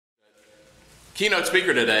Keynote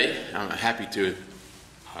speaker today, I'm happy to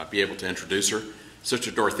be able to introduce her. Sister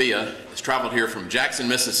Dorothea has traveled here from Jackson,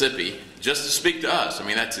 Mississippi just to speak to us. I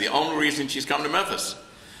mean, that's the only reason she's come to Memphis.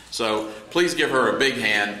 So please give her a big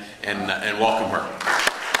hand and welcome her.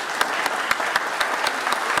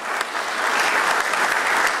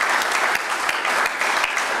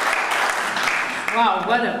 Wow,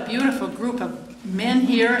 what a beautiful group of men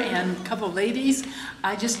here and a couple of ladies.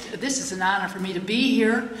 This is an honor for me to be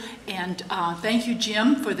here, and thank you,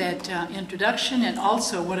 Jim, for that introduction, and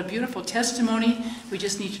also what a beautiful testimony. We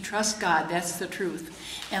just need to trust God, that's the truth.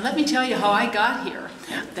 And let me tell you how I got here.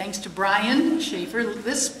 Thanks to Brian Schaefer,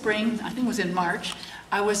 this spring, I think it was in March,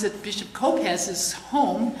 I was at Bishop Kopez's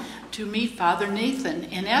home to meet Father Nathan,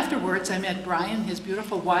 and afterwards I met Brian, his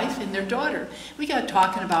beautiful wife, and their daughter. We got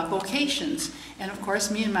talking about vocations, and of course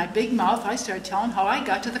me and my big mouth, I started telling how I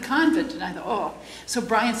got to the convent, and I thought, oh. So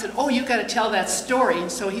Brian said, oh, you got to tell that story, and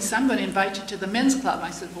so he said, I'm going to invite you to the men's club.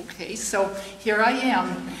 I said, okay, so here I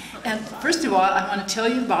am. And first of all, I want to tell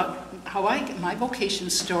you about how my vocation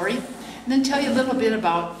story, and then tell you a little bit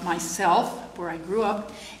about myself, where I grew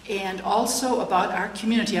up, and also about our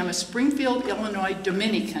community. I'm a Springfield, Illinois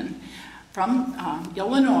Dominican from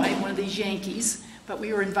Illinois, one of these Yankees, but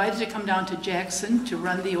we were invited to come down to Jackson to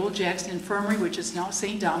run the old Jackson Infirmary, which is now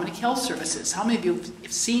St. Dominic Health Services. How many of you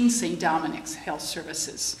have seen St. Dominic's Health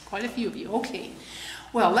Services? Quite a few of you, okay.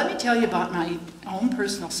 Well, let me tell you about my own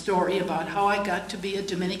personal story about how I got to be a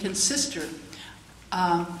Dominican sister.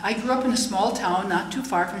 I grew up in a small town not too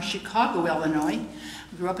far from Chicago, Illinois.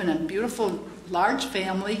 I grew up in a beautiful, large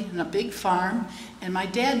family and a big farm, and my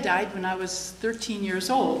dad died when I was 13 years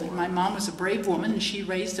old. And my mom was a brave woman, and she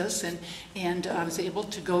raised us, and I was able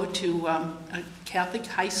to go to a Catholic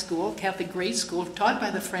high school, Catholic grade school, taught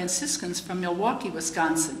by the Franciscans from Milwaukee,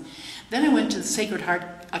 Wisconsin. Then I went to the Sacred Heart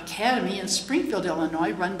Academy in Springfield,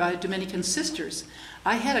 Illinois, run by Dominican sisters.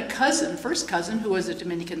 I had a cousin, first cousin, who was a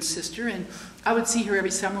Dominican sister, and I would see her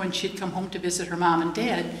every summer when she'd come home to visit her mom and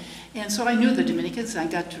dad. And so I knew the Dominicans, and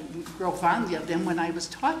I got to grow fondly of them when I was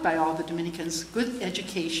taught by all the Dominicans. Good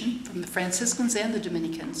education from the Franciscans and the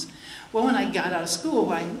Dominicans. Well, when I got out of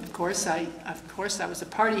school, of course, I was a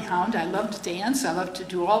party hound. I loved to dance. I loved to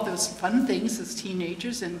do all those fun things as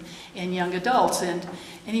teenagers and young adults. And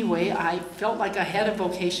anyway, I felt like I had a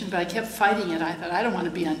vocation, but I kept fighting it. I thought, I don't want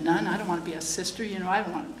to be a nun. I don't want to be a sister. You know, I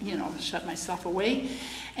don't want to, shut myself away.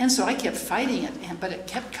 And so I kept fighting it, but it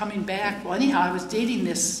kept coming back. Well, anyhow, I was dating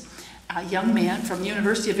this young man from the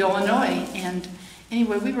University of Illinois, and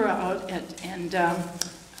anyway, we were out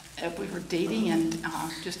we were dating and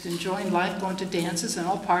just enjoying life, going to dances and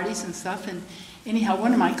all parties and stuff. And anyhow,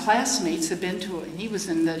 one of my classmates had been to, and he was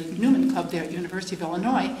in the Newman Club there at University of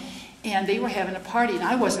Illinois, and they were having a party, and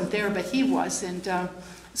I wasn't there, but he was. And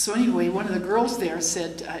so anyway, one of the girls there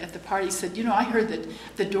said, at the party, said, you know, I heard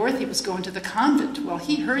that Dorothy was going to the convent. Well,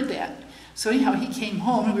 he heard that. So anyhow, he came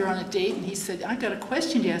home, and we were on a date, and he said, I've got a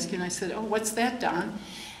question to ask you. And I said, oh, what's that, Don?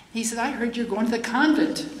 He said, I heard you're going to the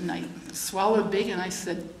convent. And I swallowed big, and I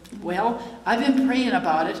said, well, I've been praying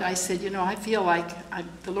about it. I said, you know, I feel like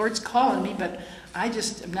the Lord's calling me, but I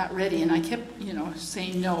just am not ready. And I kept,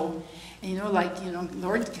 saying no. And,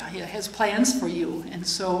 Lord has plans for you. And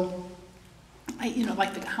so,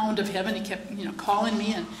 like the hound of heaven, he kept, calling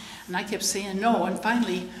me, and I kept saying no. And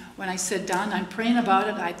finally, when I said, Don, I'm praying about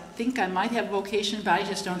it. I think I might have a vocation, but I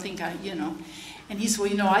just don't think And he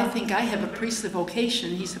said, well, I think I have a priestly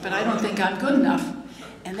vocation. He said, but I don't think I'm good enough.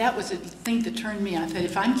 And that was the thing that turned me on. I thought,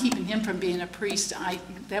 if I'm keeping him from being a priest,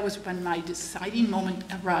 that was when my deciding moment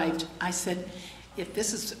arrived. I said,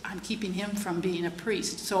 I'm keeping him from being a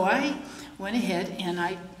priest. So I went ahead, and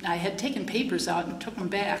I had taken papers out and took them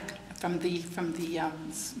back from the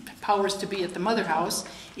powers to be at the Mother House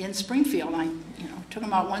in Springfield. I took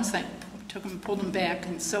them out once, I pulled them back,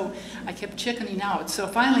 and so I kept chickening out. So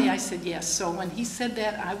finally I said yes. So when he said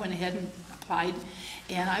that, I went ahead and applied,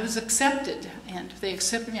 and I was accepted, and they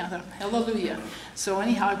accepted me. I thought, hallelujah. So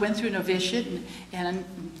anyhow, I went through a novitiate, and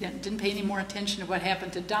didn't pay any more attention to what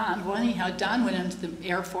happened to Don. Well, anyhow, Don went into the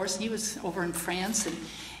Air Force. He was over in France, and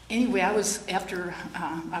anyway, after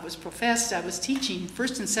I was professed, I was teaching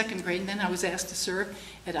first and second grade, and then I was asked to serve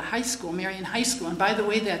at a high school, Marian High School. And by the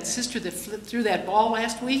way, that sister that flipped through that ball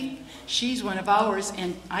last week, she's one of ours,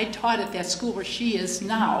 and I taught at that school where she is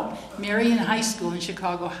now, Marian High School in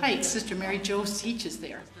Chicago Heights. Sister Mary Jo teaches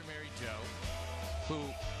there. Sister Mary Jo,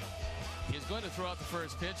 who is going to throw out the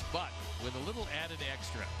first pitch, but with a little added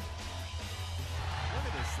extra. Look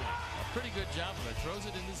at this thing. A pretty good job of it. Throws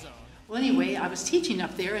it in the zone. Well, anyway, I was teaching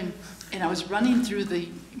up there, and I was running through the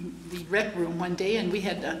rec room one day, and we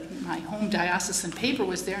had my home diocesan paper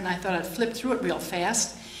was there, and I thought I'd flip through it real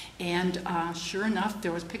fast. And sure enough,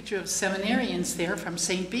 there was a picture of seminarians there from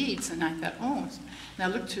St. Bede's, and I thought, oh.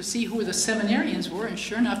 And I looked to see who the seminarians were, and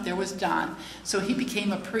sure enough, there was Don. So he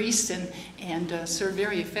became a priest and served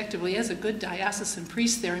very effectively as a good diocesan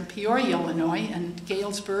priest there in Peoria, Illinois, and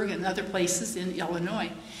Galesburg and other places in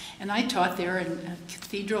Illinois. And I taught there in a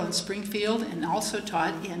cathedral in Springfield and also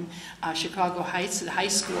taught in Chicago Heights at high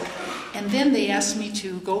school. And then they asked me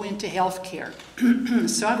to go into healthcare.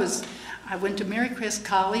 So I went to Marycrest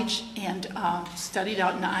College and studied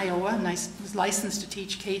out in Iowa, and I was licensed to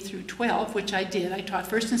teach K through 12, which I did. I taught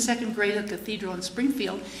first and second grade at the Cathedral in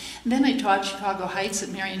Springfield, and then I taught Chicago Heights at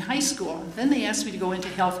Marion High School. And then they asked me to go into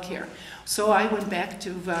healthcare. So I went back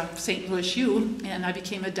to St. Louis U, and I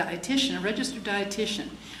became a dietitian, a registered dietitian.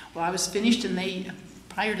 Well, I was finished, and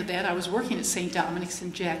prior to that, I was working at St. Dominic's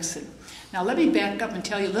in Jackson. Now, let me back up and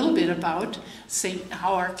tell you a little bit about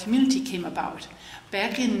how our community came about.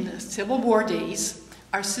 Back in the Civil War days,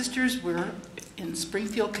 our sisters were in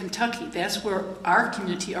Springfield, Kentucky. That's where our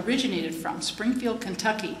community originated from, Springfield,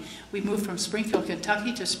 Kentucky. We moved from Springfield,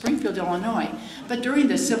 Kentucky to Springfield, Illinois. But during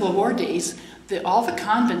the Civil War days, all the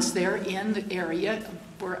convents there in the area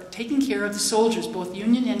were taking care of the soldiers, both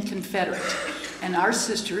Union and Confederate. And our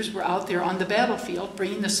sisters were out there on the battlefield,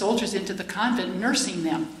 bringing the soldiers into the convent and nursing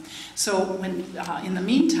them. So when, in the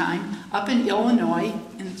meantime, up in Illinois,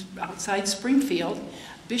 outside Springfield,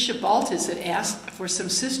 Bishop Baltus had asked for some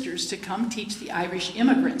sisters to come teach the Irish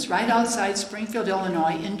immigrants right outside Springfield,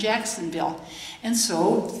 Illinois, in Jacksonville. And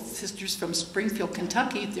so sisters from Springfield,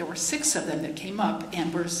 Kentucky, there were 6 of them that came up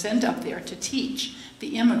and were sent up there to teach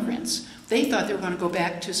the immigrants. They thought they were going to go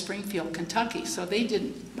back to Springfield, Kentucky, so they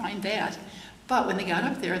didn't mind that. But when they got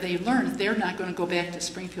up there, they learned they're not going to go back to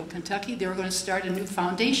Springfield, Kentucky. They were going to start a new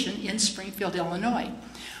foundation in Springfield, Illinois.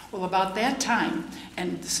 Well, about that time,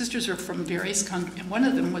 and the sisters are from various countries, and one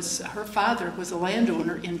of them was, her father was a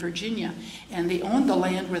landowner in Virginia, and they owned the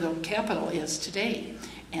land where the Capitol is today.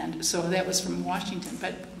 And so that was from Washington.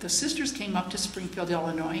 But the sisters came up to Springfield,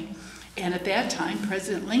 Illinois, and at that time,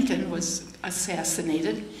 President Lincoln was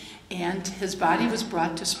assassinated, and his body was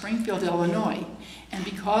brought to Springfield, Illinois. And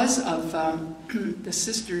because of the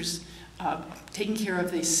sisters taking care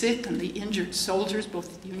of the sick and the injured soldiers,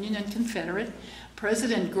 both Union and Confederate,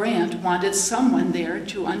 President Grant wanted someone there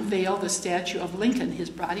to unveil the statue of Lincoln. His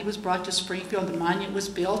body was brought to Springfield, the monument was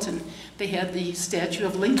built, and they had the statue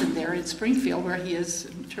of Lincoln there in Springfield where he is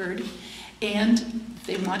interred. And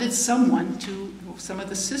they wanted some of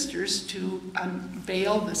the sisters to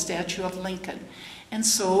unveil the statue of Lincoln. And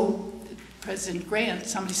so President Grant,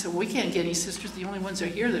 somebody said, well, we can't get any sisters. The only ones that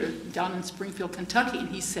are here that are down in Springfield, Kentucky. And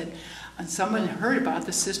he said, and someone heard about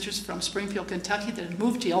the sisters from Springfield, Kentucky that had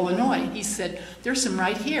moved to Illinois. And he said, there's some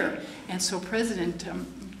right here. And so President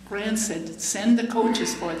Grant said, send the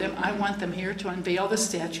coaches for them. I want them here to unveil the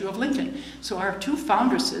statue of Lincoln. So our 2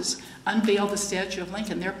 foundresses unveiled the statue of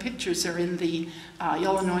Lincoln. Their pictures are in the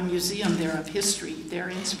Illinois Museum there of History there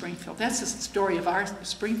in Springfield. That's the story of our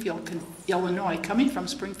Springfield, Illinois, coming from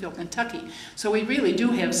Springfield, Kentucky. So we really do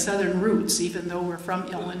have southern roots, even though we're from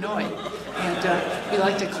Illinois. And we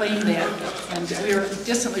like to claim that. And we are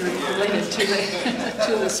distantly related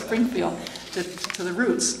to the Springfield, to the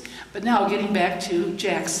roots. But now getting back to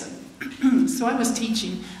Jackson. So I was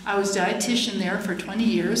teaching. I was dietitian there for 20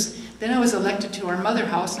 years. Then I was elected to our mother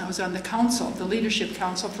house, and I was on the council, the leadership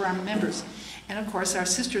council for our members. And of course, our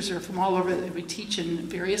sisters are from all over. We teach in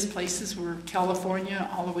various places. We're California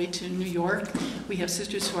all the way to New York. We have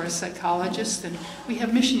sisters who are psychologists, and we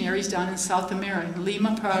have missionaries down in South America,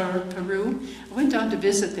 Lima, Peru. I went down to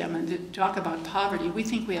visit them and to talk about poverty. We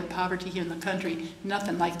think we have poverty here in the country,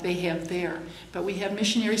 nothing like they have there. But we have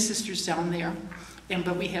missionary sisters down there,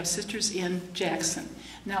 but we have sisters in Jackson.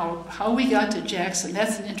 Now, how we got to Jackson,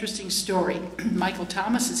 that's an interesting story. Michael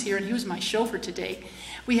Thomas is here, and he was my chauffeur today.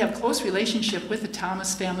 We have a close relationship with the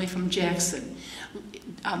Thomas family from Jackson.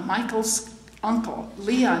 Michael's uncle,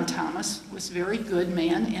 Leon Thomas, was a very good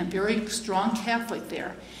man and very strong Catholic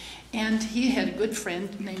there. And he had a good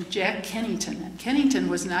friend named Jack Kennington. And Kennington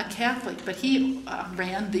was not Catholic, but he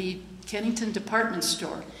ran the Kennington department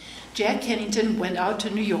store. Jack Kennington went out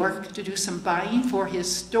to New York to do some buying for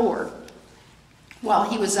his store.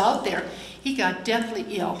 While he was out there, he got deathly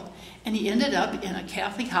ill, and he ended up in a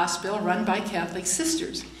Catholic hospital run by Catholic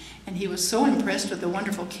sisters. And he was so impressed with the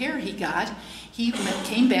wonderful care he got, he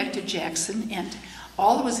came back to Jackson, and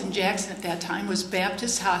all that was in Jackson at that time was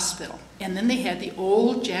Baptist Hospital. And then they had the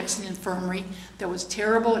old Jackson Infirmary that was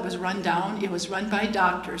terrible. It was run down. It was run by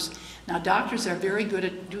doctors. Now, doctors are very good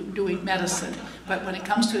at doing medicine, but when it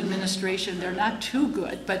comes to administration, they're not too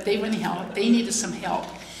good, but they needed some help.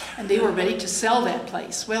 and they were ready to sell that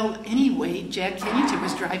place. Well, anyway, Jack Kennington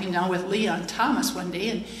was driving down with Leon Thomas one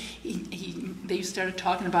day, and they started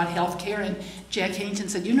talking about health care, and Jack Kennington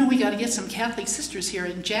said, you know, we got to get some Catholic sisters here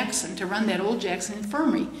in Jackson to run that old Jackson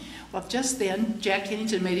Infirmary. Well, just then, Jack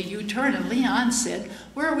Kennington made a U-turn, and Leon said,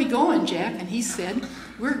 where are we going, Jack? And he said,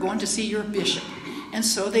 we're going to see your bishop. And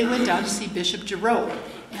so they went down to see Bishop Giroux.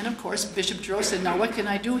 And of course, Bishop Giroux said, now what can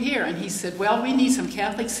I do here? And he said, well, we need some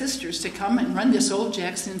Catholic sisters to come and run this old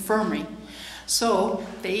Jackson Infirmary. So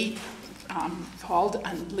they called,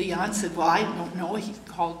 and Leon said, well, I don't know. He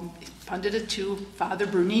funded it to Father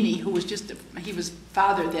Bernini, who was he was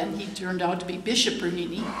father then. He turned out to be Bishop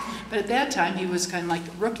Bernini. But at that time, he was kind of like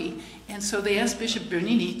a rookie. And so they asked Bishop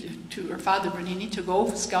Bernini, or Father Bernini, to go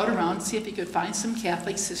scout around and see if he could find some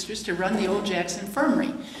Catholic sisters to run the old Jackson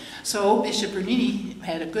Infirmary. So Bishop Bernini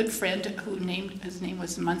had a good friend his name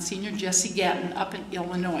was Monsignor Jesse Gatton up in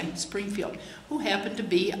Illinois, Springfield, who happened to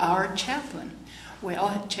be our chaplain.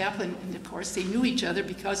 Well, chaplain, and of course, they knew each other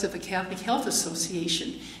because of the Catholic Health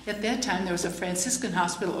Association. At that time, there was a Franciscan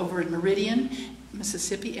hospital over in Meridian,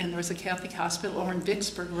 Mississippi, and there was a Catholic hospital over in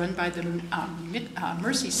Vicksburg run by the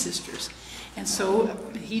Mercy Sisters. And so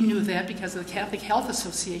he knew that because of the Catholic Health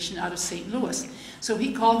Association out of St. Louis. So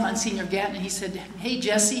he called Monsignor Gatton and he said, hey,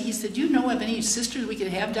 Jesse, he said, do you know of any sisters we could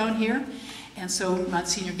have down here? And so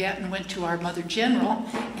Monsignor Gatton went to our Mother General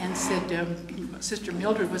and said, Sister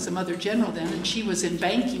Mildred was the Mother General then, and she was in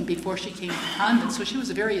banking before she came to the convent, so she was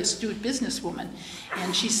a very astute businesswoman.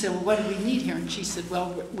 And she said, well, what do we need here? And she said,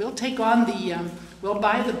 well, we'll take on we'll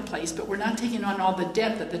buy the place, but we're not taking on all the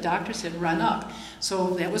debt that the doctors had run up.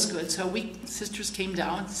 So that was good. So we sisters came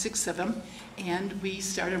down, 6 of them, and we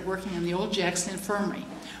started working in the old Jackson Infirmary.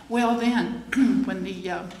 Well, then, when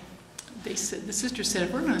the sister said,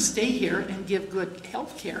 if we're going to stay here and give good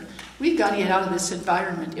health care, we've got to get out of this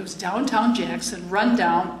environment. It was downtown Jackson, run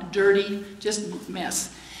down, dirty, just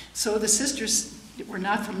mess. So the sisters were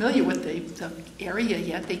not familiar with the area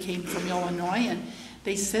yet. They came from Illinois, and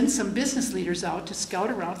they sent some business leaders out to scout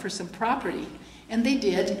around for some property. And they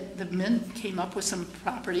did. The men came up with some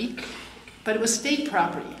property, but it was state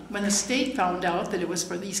property. When the state found out that it was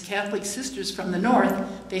for these Catholic sisters from the north,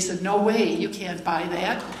 they said, no way, you can't buy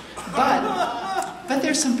that. But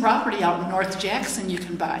there's some property out in North Jackson you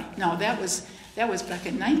can buy. Now, that was back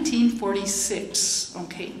in 1946.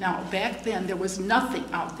 Okay, now, back then, there was nothing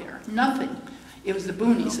out there, nothing. It was the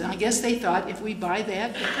boonies, and I guess they thought if we buy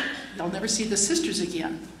that, they'll never see the sisters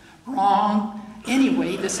again. Wrong.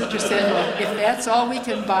 Anyway, the sister said, well, if that's all we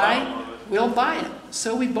can buy, we'll buy it.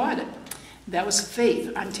 So we bought it. That was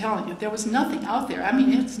faith, I'm telling you. There was nothing out there. I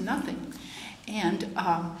mean, it's nothing. And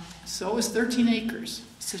so it was 13 acres.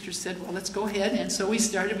 Sister said, well, let's go ahead. And so we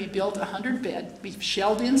started. We built 100 bed. We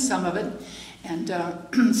shelled in some of it. And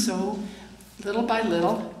so little by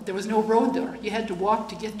little, there was no road there. You had to walk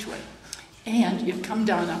to get to it. And you'd come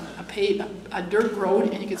down a dirt road,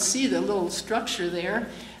 and you could see the little structure there,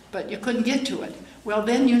 but you couldn't get to it. Well,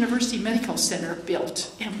 then University Medical Center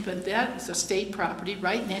built, but that is a state property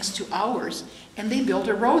right next to ours, and they built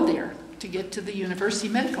a road there to get to the University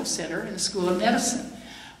Medical Center and the School of Medicine.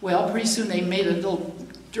 Well, pretty soon they made a little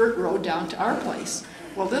dirt road down to our place.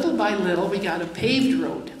 Well, little by little, we got a paved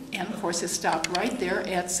road, and of course it stopped right there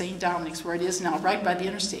at St. Dominic's, where it is now, right by the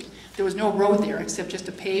interstate. There was no road there except just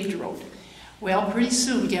a paved road. Well, pretty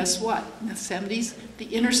soon, guess what? In the 70s, the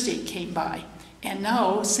interstate came by, and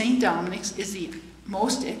now St. Dominic's is the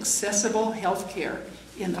most accessible health care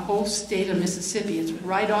in the whole state of Mississippi. It's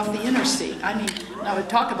right off the interstate. I mean, now we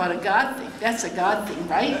talk about a God thing. That's a God thing,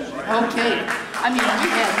 right? Okay. I mean, we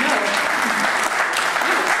had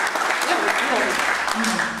it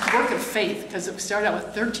was really work of faith, because it started out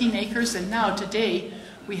with 13 acres, and now today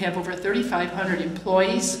we have over 3,500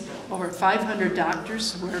 employees, over 500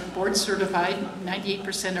 doctors. We're board certified.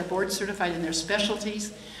 98% are board certified in their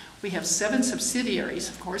specialties. We have 7 subsidiaries.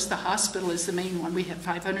 Of course, the hospital is the main one. We have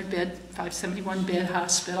 571 bed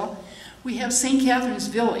hospital. We have St. Catherine's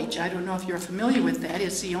Village. I don't know if you're familiar with that.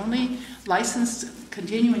 It's the only licensed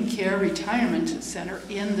continuing care retirement center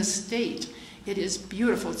in the state. It is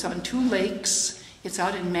beautiful. It's on 2 lakes. It's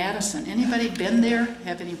out in Madison. Anybody been there?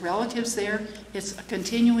 Have any relatives there? It's a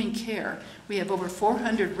continuing care. We have over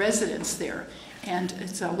 400 residents there, and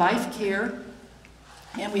it's a life care.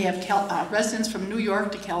 And we have residents from New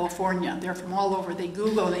York to California. They're from all over. They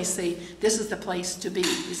Google, they say, this is the place to be,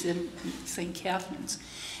 is in St. Catherine's.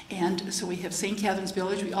 And so we have St. Catherine's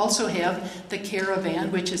Village. We also have the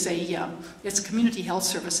Caravan, which is it's community health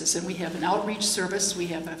services. And we have an outreach service. We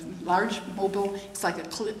have a large mobile, it's like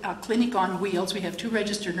a clinic on wheels. We have 2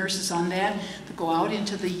 registered nurses on that go out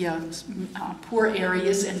into the poor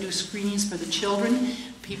areas and do screenings for the children.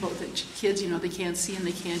 people, the kids, they can't see and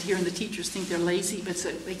they can't hear, and the teachers think they're lazy, but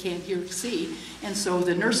they can't hear or see. And so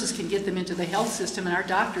the nurses can get them into the health system, and our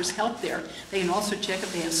doctors help there. They can also check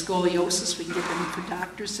if they have scoliosis. We can get them for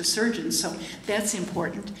doctors to surgeons, so that's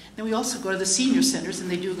important. Then we also go to the senior centers, and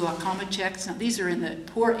they do glaucoma checks. Now, these are in the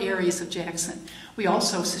poor areas of Jackson. We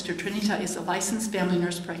also, Sister Trinita is a licensed family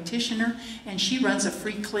nurse practitioner, and she runs a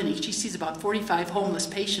free clinic. She sees about 45 homeless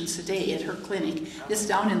patients a day at her clinic. It's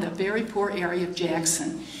down in the very poor area of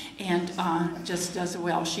Jackson, and just does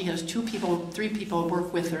well. She has 3 people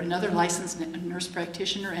work with her, another licensed nurse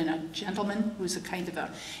practitioner and a gentleman who's a kind of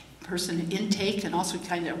a person intake, and also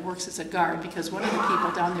kind of works as a guard, because one of the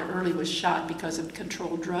people down there early was shot because of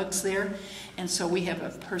controlled drugs there. And so we have a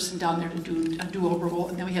person down there to do a do-over role,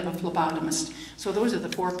 and then we have a phlebotomist. So those are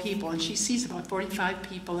the 4 people, and she sees about 45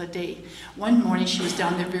 people a day. One morning she was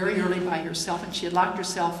down there very early by herself, and she had locked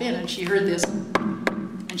herself in, and she heard this,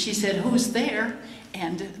 and she said, "Who's there?"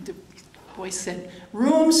 And the voice said,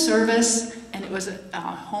 "Room service," and it was a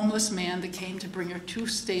homeless man that came to bring her 2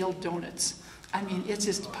 stale donuts. I mean, it's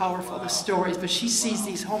just powerful, the stories, but she sees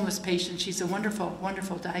these homeless patients. She's a wonderful,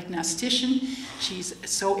 wonderful diagnostician. She's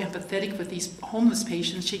so empathetic with these homeless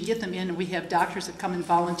patients. She can get them in, and we have doctors that come and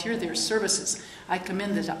volunteer their services. I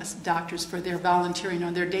commend the doctors for their volunteering.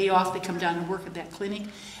 On their day off, they come down and work at that clinic,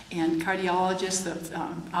 and cardiologists, the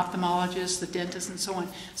ophthalmologists, the dentists, and so on.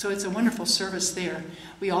 So it's a wonderful service there.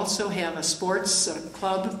 We also have a sports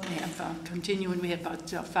club. We have we have about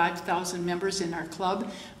 5,000 members in our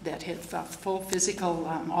club that have full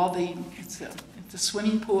physical, it's a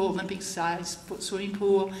swimming pool, Olympic-sized swimming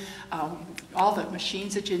pool, all the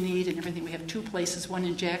machines that you need and everything. We have 2 places, one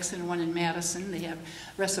in Jackson and one in Madison. They have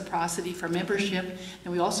reciprocity for membership.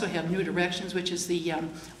 And we also have New Directions, which is the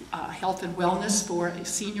health and wellness for a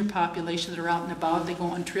senior population that are out and about. They go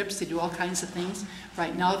on trips. They do all kinds of things.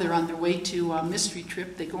 Right now they're on their way to a mystery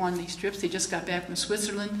trip. They go on these trips. They just got back from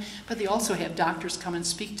Switzerland. But they also have doctors come and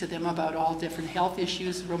speak to them about all different health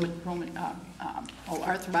issues,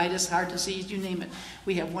 arthritis, heart disease, you name it.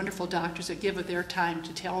 We have wonderful doctors that give of their time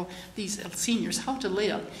to tell these seniors how to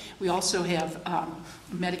live. We also have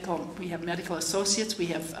medical associates. We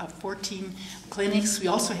have 14 clinics. We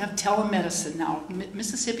also have telemedicine now.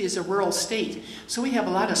 Mississippi is a rural state, so we have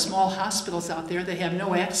a lot of small hospitals out there that have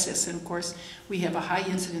no access. And of course, we have a high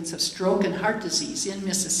incidence of stroke and heart disease in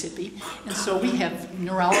Mississippi. And so we have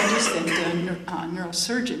neurologists and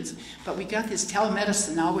neurosurgeons. But we got this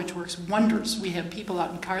telemedicine now, which works wonders. We have people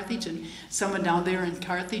out in Carthage, and someone down there in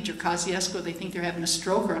Carthage or Kosciuszko, they think they're having a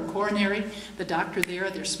stroke or a coronary. The doctor there,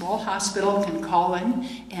 their small hospital, can call in,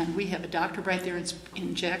 and we have a doctor right there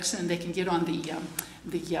in Jackson, and they can get on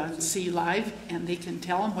the C Live, and they can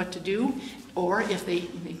tell them what to do, or if they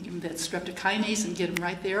give them that streptokinase and get them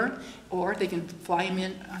right there, or they can fly them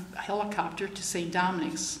in a helicopter to St.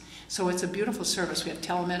 Dominic's. So it's a beautiful service. We have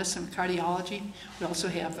telemedicine, cardiology. We also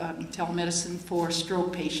have telemedicine for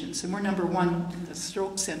stroke patients, and we're #1 in the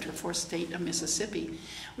stroke center for state of Mississippi.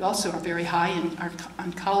 We also are very high in our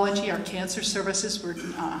oncology, our cancer services. We're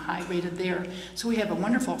high rated there. So we have a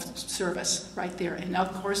wonderful service right there. And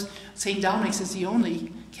of course, St. Dominic's is the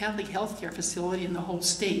only Catholic healthcare facility in the whole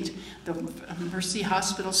state. The Mercy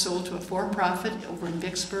Hospital sold to a for-profit over in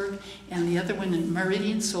Vicksburg, and the other one in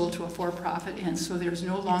Meridian sold to a for-profit, and so there's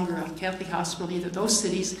no longer a Catholic hospital in either of those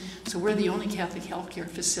cities, so we're the only Catholic healthcare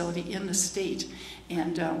facility in the state.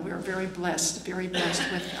 And we're very blessed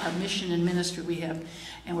with our mission and ministry we have.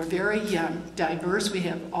 And we're very diverse. We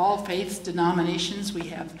have all faiths, denominations. We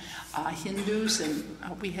have Hindus, and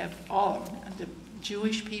we have all the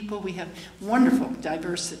Jewish people. We have wonderful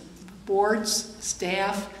diverse boards,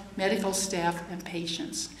 staff, medical staff, and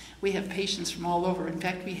patients. We have patients from all over. In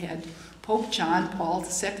fact, we had Pope John Paul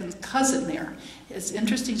II's cousin there. It's an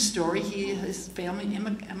interesting story. His family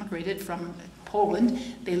immigrated from Poland.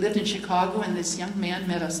 They lived in Chicago, and this young man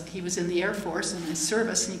met us. He was in the Air Force in his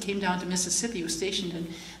service, and he came down to Mississippi. He was stationed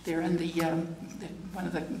there in one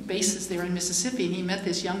of the bases there in Mississippi, and he met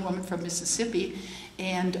this young woman from Mississippi,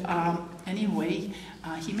 and anyway,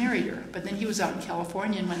 he married her. But then he was out in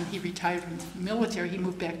California, and when he retired from the military, he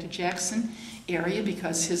moved back to Jackson area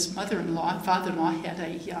because his mother-in-law and father-in-law had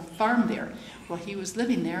a farm there. Well, he was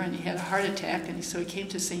living there, and he had a heart attack, and so he came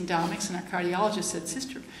to St. Dominic's, and our cardiologist said,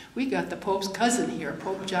 "Sister, we got the Pope's cousin here,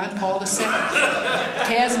 Pope John Paul II,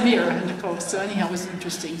 Casimir," and the Pope. So anyhow, it was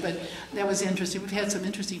interesting, but that was interesting. We've had some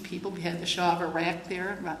interesting people. We had the Shah of Iraq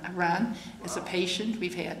there, Iran, as a patient.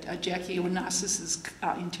 We've had Jackie Onassis'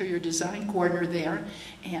 interior design coordinator there,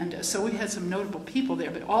 and so we've had some notable people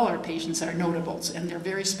there, but all our patients are notables, and they're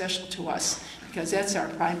very special to us, because that's our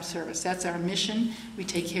prime service. That's our mission. We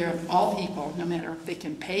take care of all people, no matter if they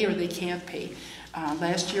can pay or they can't pay.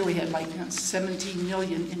 Last year we had like 17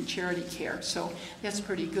 million in charity care, so that's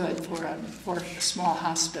pretty good for a small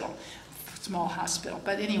hospital.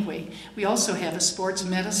 But anyway, we also have a sports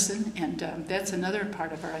medicine, and that's another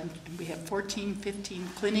part of we have 14, 15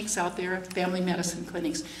 clinics out there, family medicine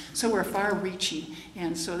clinics. So we're far-reaching,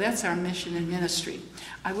 and so that's our mission and ministry.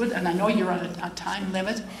 And I know you're on a time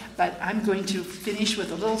limit, but I'm going to finish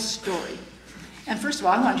with a little story. And first of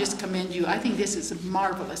all, I want to just commend you. I think this is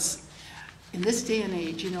marvelous. In this day and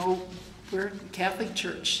age, we're a Catholic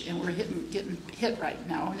church, and we're getting hit right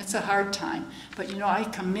now, and it's a hard time. But I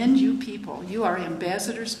commend you people. You are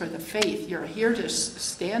ambassadors for the faith. You're here to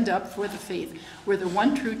stand up for the faith. We're the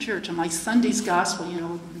one true church. And like Sunday's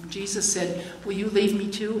gospel, Jesus said, "Will you leave me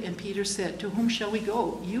too?" And Peter said, "To whom shall we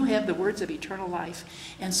go? You have the words of eternal life."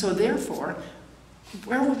 And so therefore,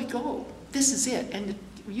 where will we go? This is it. And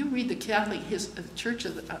you read the Catholic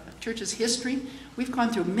Church's history, we've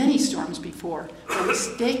gone through many storms before, but we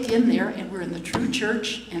stake in there, and we're in the true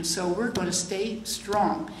church, and so we're going to stay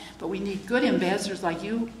strong. But we need good ambassadors like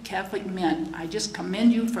you, Catholic men. I just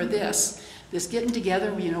commend you for this getting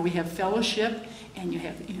together. We have fellowship, and you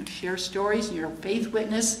have share stories, and your faith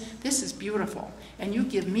witness. This is beautiful, and you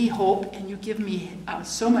give me hope, and you give me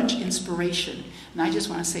so much inspiration. And I just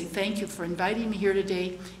want to say thank you for inviting me here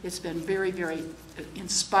today. It's been very, very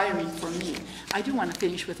inspiring for me. I do want to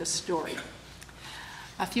finish with a story.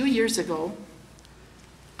 A few years ago,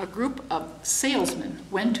 a group of salesmen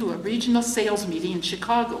went to a regional sales meeting in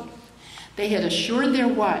Chicago. They had assured their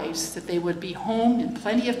wives that they would be home in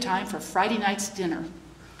plenty of time for Friday night's dinner.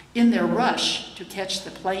 In their rush to catch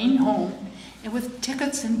the plane home, and with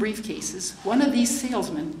tickets and briefcases, one of these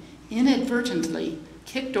salesmen inadvertently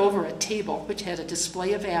kicked over a table which had a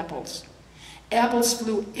display of apples. Apples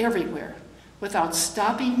flew everywhere. Without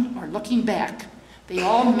stopping or looking back, they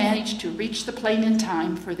all managed to reach the plane in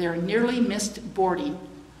time for their nearly missed boarding,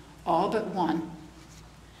 all but one.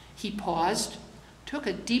 He paused, took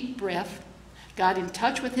a deep breath, got in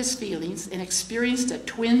touch with his feelings, and experienced a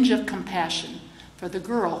twinge of compassion for the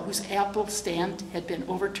girl whose apple stand had been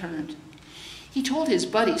overturned. He told his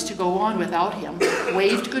buddies to go on without him,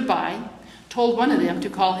 waved goodbye, told one of them to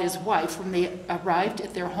call his wife when they arrived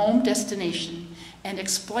at their home destination, and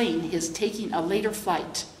explain his taking a later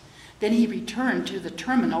flight. Then he returned to the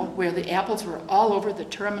terminal where the apples were all over the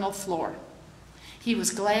terminal floor. He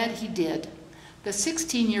was glad he did. The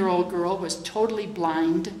 16-year-old girl was totally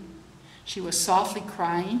blind. She was softly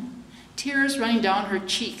crying, tears running down her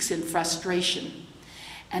cheeks in frustration,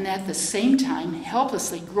 and at the same time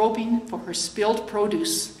helplessly groping for her spilled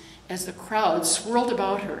produce as the crowd swirled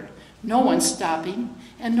about her, no one stopping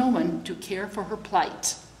and no one to care for her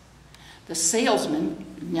plight. The salesman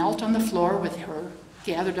knelt on the floor with her,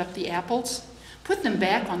 gathered up the apples, put them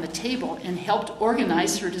back on the table, and helped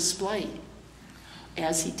organize her display.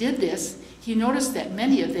 As he did this, he noticed that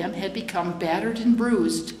many of them had become battered and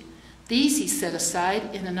bruised. These he set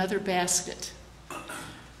aside in another basket.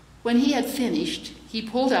 When he had finished, he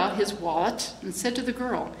pulled out his wallet and said to the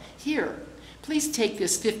girl, "Here, please take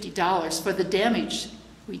this $50 for the damage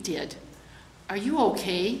we did. Are you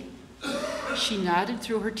okay?" She nodded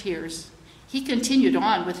through her tears. He continued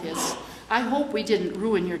on with his, "I hope we didn't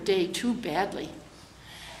ruin your day too badly."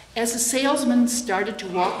 As the salesman started to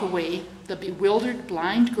walk away, the bewildered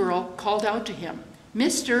blind girl called out to him,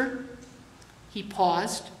 "Mister." He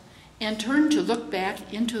paused and turned to look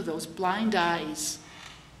back into those blind eyes.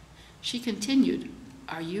 She continued,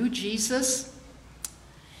 "Are you Jesus?"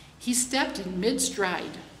 He stepped in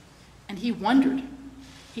mid-stride, and he wondered.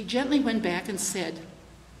 He gently went back and said,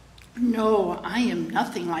 "No, I am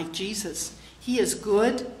nothing like Jesus. He is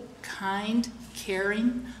good, kind,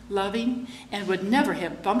 caring, loving, and would never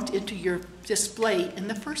have bumped into your display in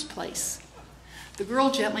the first place." The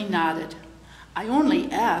girl gently nodded. "I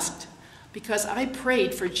only asked because I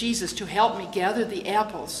prayed for Jesus to help me gather the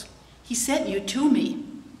apples. He sent you to me.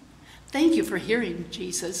 Thank you for hearing,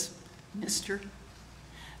 Jesus, mister."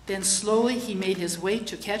 Then slowly he made his way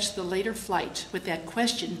to catch the later flight with that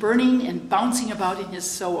question burning and bouncing about in his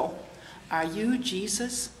soul. Are you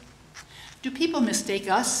Jesus? Do people mistake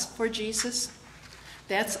us for Jesus?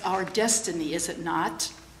 That's our destiny, is it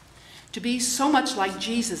not? To be so much like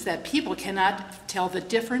Jesus that people cannot tell the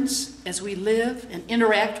difference as we live and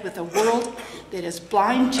interact with a world that is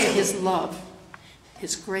blind to his love,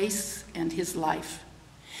 his grace, and his life.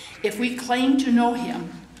 If we claim to know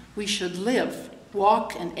him, we should live,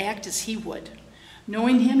 walk, and act as he would.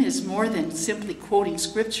 Knowing him is more than simply quoting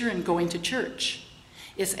scripture and going to church.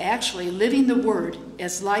 It's actually living the word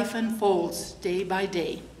as life unfolds day by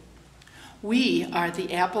day. We are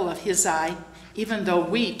the apple of his eye, even though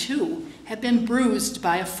we, too, have been bruised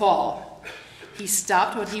by a fall. He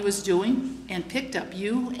stopped what he was doing and picked up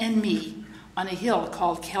you and me on a hill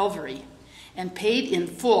called Calvary and paid in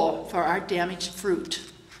full for our damaged fruit.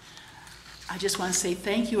 I just want to say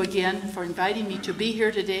thank you again for inviting me to be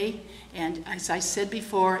here today. And as I said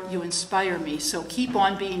before, you inspire me. So keep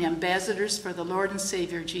on being ambassadors for the Lord and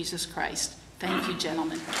Savior, Jesus Christ. Thank you,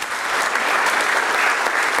 gentlemen.